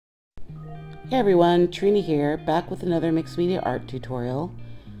Hey everyone, Trina here, back with another mixed media art tutorial.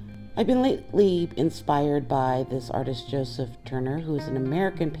 I've been lately inspired by this artist Joseph Turner, who is an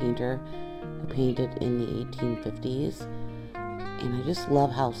American painter who painted in the 1850s. And I just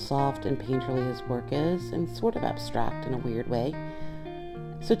love how soft and painterly his work is, and sort of abstract in a weird way.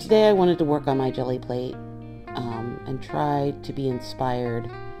 So today I wanted to work on my Gelli plate and try to be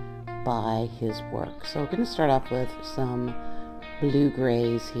inspired by his work. So we're going to start off with some blue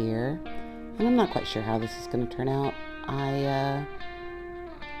grays here. And I'm not quite sure how this is going to turn out.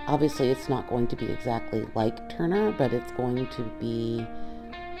 Obviously it's not going to be exactly like Turner, but it's going to be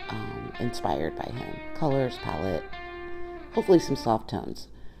inspired by him. Colors, palette, hopefully some soft tones.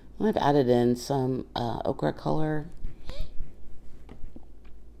 And I've added in some ochre color.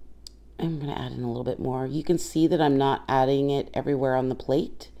 I'm going to add in a little bit more. You can see that I'm not adding it everywhere on the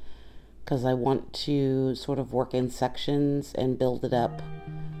plate because I want to sort of work in sections and build it up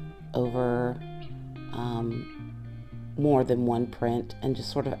over more than one print, and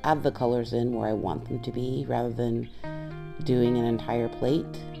just sort of add the colors in where I want them to be rather than doing an entire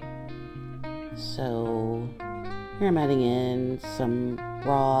plate. So here I'm adding in some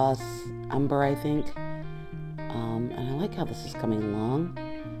raw umber, I think, and I like how this is coming along.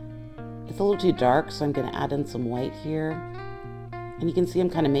 It's a little too dark, so I'm going to add in some white here, and you can see I'm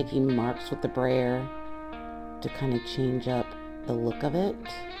kind of making marks with the brayer to kind of change up the look of it.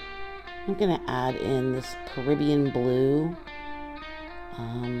 I'm going to add in this Caribbean blue,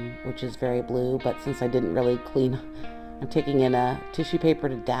 which is very blue, but since I didn't really clean, I'm taking in a tissue paper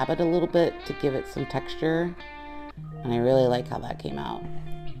to dab it a little bit to give it some texture, and I really like how that came out.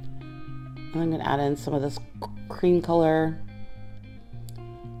 And I'm going to add in some of this cream color,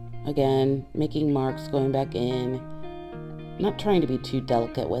 again making marks, going back in, not trying to be too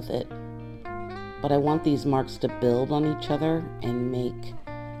delicate with it, but I want these marks to build on each other and make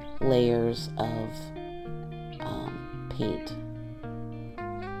layers of paint. So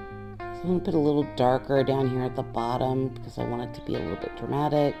I'm going to put a little darker down here at the bottom because I want it to be a little bit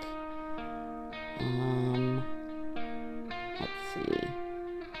dramatic. Let's see.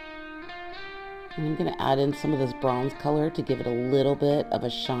 And I'm going to add in some of this bronze color to give it a little bit of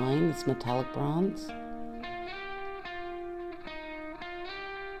a shine, this metallic bronze.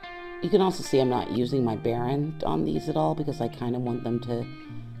 You can also see I'm not using my Baron on these at all because I kind of want them to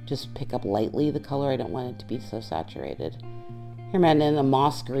just pick up lightly the color. I don't want it to be so saturated. Here I'm adding in a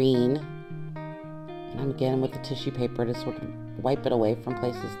moss green, and I'm again with the tissue paper to sort of wipe it away from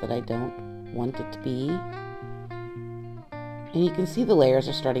places that I don't want it to be. And you can see the layers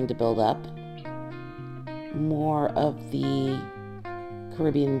are starting to build up. More of the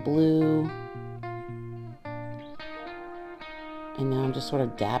Caribbean blue, and now I'm just sort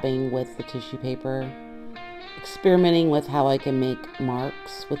of dabbing with the tissue paper, experimenting with how I can make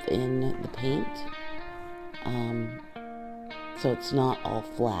marks within the paint, so it's not all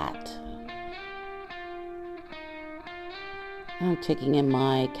flat. Now I'm taking in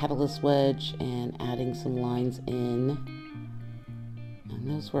my catalyst wedge and adding some lines in, and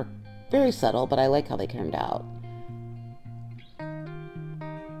those were very subtle, but I like how they turned out.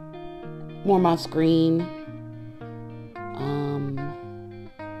 More moss green,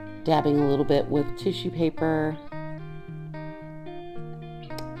 dabbing a little bit with tissue paper,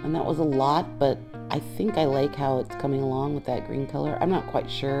 and that was a lot, but I think I like how it's coming along with that green color. I'm not quite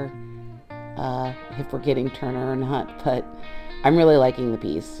sure if we're getting Turner or not, but I'm really liking the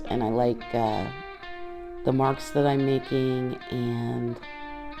piece, and I like the marks that I'm making and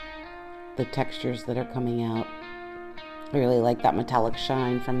the textures that are coming out. I really like that metallic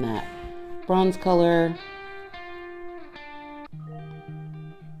shine from that bronze color.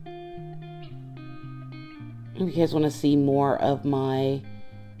 If you guys want to see more of my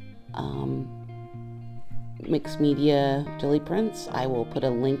mixed media Gelli prints, I will put a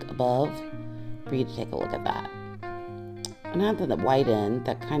link above for you to take a look at that. And add the white in,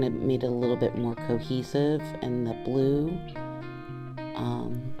 that kind of made it a little bit more cohesive, and the blue.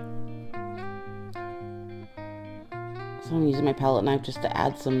 So I'm using my palette knife just to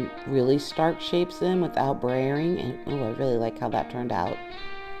add some really stark shapes in without brayering, and oh, I really like how that turned out.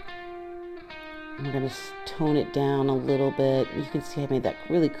 I'm going to tone it down a little bit. You can see I made that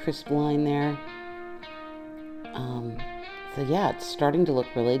really crisp line there. So yeah, it's starting to look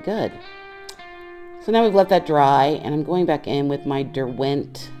really good. So now we've let that dry, and I'm going back in with my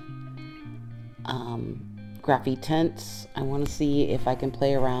Derwent Graphitint. I want to see if I can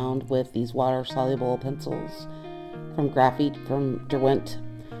play around with these water soluble pencils from Derwent.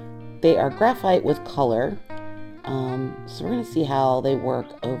 They are graphite with color, so we're going to see how they work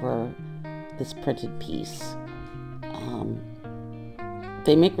over this printed piece.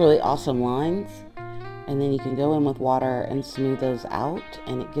 They make really awesome lines, and then you can go in with water and smooth those out,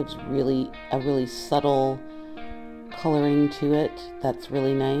 and it gives a really subtle coloring to it that's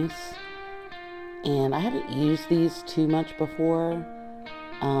really nice. And I haven't used these too much before,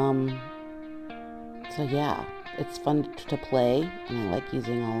 so yeah, it's fun to play, and I like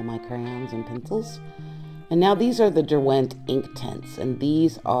using all of my crayons and pencils. And now these are the Derwent Inktense, and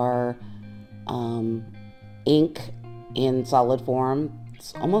these are ink in solid form.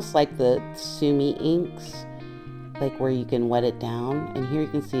 It's almost like the Sumi inks, like where you can wet it down. And here you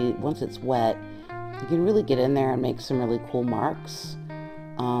can see once it's wet, you can really get in there and make some really cool marks.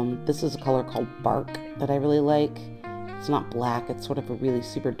 This is a color called Bark that I really like. It's not black, it's sort of a really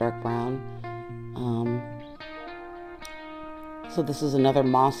super dark brown. So this is another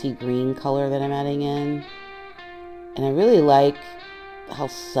mossy green color that I'm adding in. And I really like how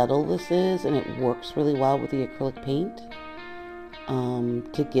subtle this is, and it works really well with the acrylic paint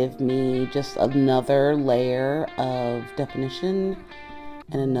to give me just another layer of definition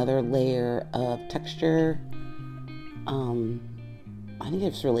and another layer of texture. I think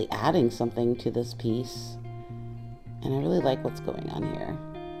it's really adding something to this piece, and I really like what's going on here.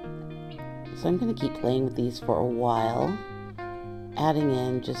 So I'm going to keep playing with these for a while, adding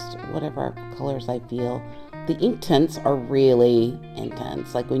in just whatever colors I feel. The Inktense are really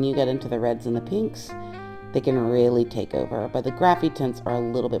intense. Like when you get into the reds and the pinks, they can really take over. But the Graphitints are a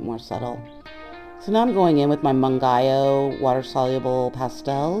little bit more subtle. So now I'm going in with my Mungyo Water Soluble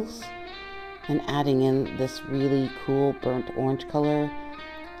Pastels and adding in this really cool burnt orange color.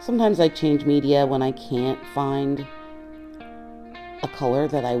 Sometimes I change media when I can't find a color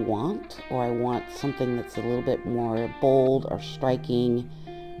that I want, or I want something that's a little bit more bold or striking,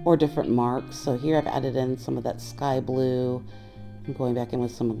 or different marks. So here I've added in some of that sky blue. I'm going back in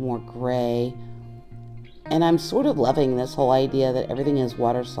with some more gray. And I'm sort of loving this whole idea that everything is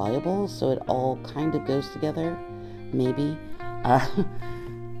water soluble, so it all kind of goes together, maybe.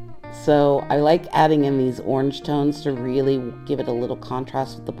 So I like adding in these orange tones to really give it a little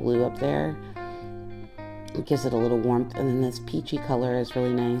contrast with the blue up there. It gives it a little warmth. And then this peachy color is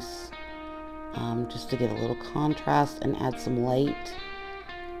really nice, just to get a little contrast and add some light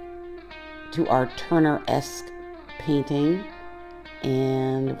to our Turner-esque painting.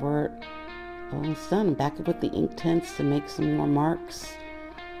 And we're almost done. I'm back up with the Inktense to make some more marks.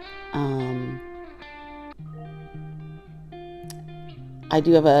 I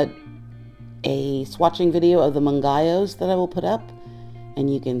do have a swatching video of the Mungyos that I will put up,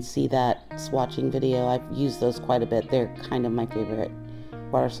 and you can see that swatching video. I've used those quite a bit. They're kind of my favorite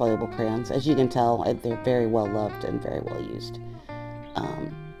water soluble crayons. As you can tell, they're very well loved and very well used.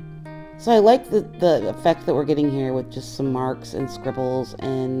 So I like the effect that we're getting here with just some marks and scribbles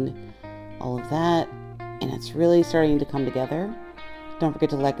and all of that, and it's really starting to come together. Don't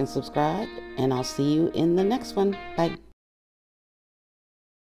forget to like and subscribe, and I'll see you in the next one. Bye.